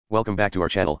Welcome back to our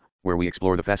channel, where we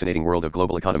explore the fascinating world of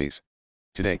global economies.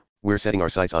 Today, we're setting our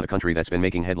sights on a country that's been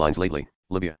making headlines lately,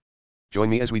 Libya. Join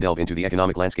me as we delve into the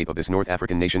economic landscape of this North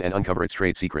African nation and uncover its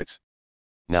trade secrets.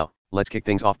 Now, let's kick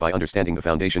things off by understanding the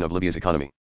foundation of Libya's economy.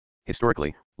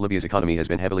 Historically, Libya's economy has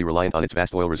been heavily reliant on its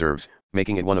vast oil reserves,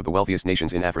 making it one of the wealthiest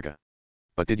nations in Africa.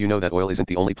 But did you know that oil isn't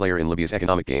the only player in Libya's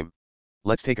economic game?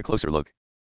 Let's take a closer look.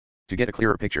 To get a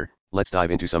clearer picture, let's dive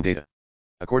into some data.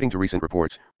 According to recent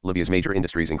reports, Libya's major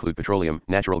industries include petroleum,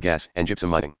 natural gas, and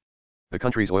gypsum mining. The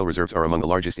country's oil reserves are among the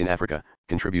largest in Africa,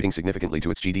 contributing significantly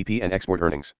to its GDP and export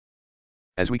earnings.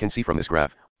 As we can see from this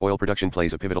graph, oil production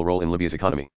plays a pivotal role in Libya's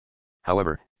economy.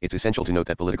 However, it's essential to note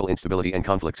that political instability and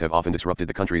conflicts have often disrupted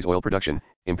the country's oil production,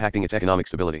 impacting its economic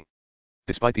stability.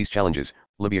 Despite these challenges,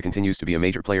 Libya continues to be a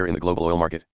major player in the global oil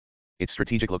market. Its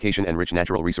strategic location and rich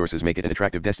natural resources make it an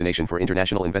attractive destination for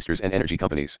international investors and energy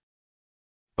companies.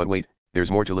 But wait,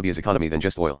 there's more to Libya's economy than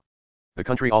just oil. The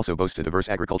country also boasts a diverse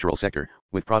agricultural sector,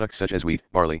 with products such as wheat,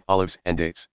 barley, olives, and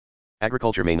dates.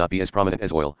 Agriculture may not be as prominent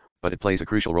as oil, but it plays a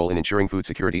crucial role in ensuring food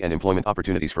security and employment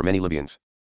opportunities for many Libyans.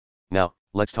 Now,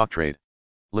 let's talk trade.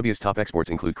 Libya's top exports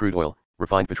include crude oil,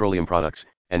 refined petroleum products,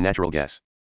 and natural gas.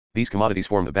 These commodities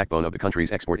form the backbone of the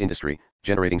country's export industry,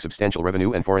 generating substantial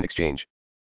revenue and foreign exchange.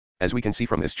 As we can see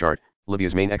from this chart,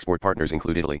 Libya's main export partners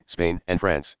include Italy, Spain, and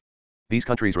France. These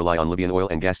countries rely on Libyan oil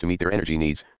and gas to meet their energy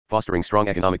needs, fostering strong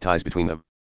economic ties between them.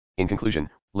 In conclusion,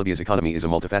 Libya's economy is a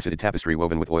multifaceted tapestry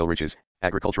woven with oil riches,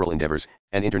 agricultural endeavors,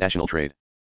 and international trade.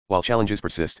 While challenges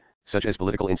persist, such as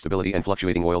political instability and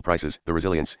fluctuating oil prices, the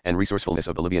resilience and resourcefulness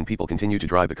of the Libyan people continue to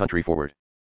drive the country forward.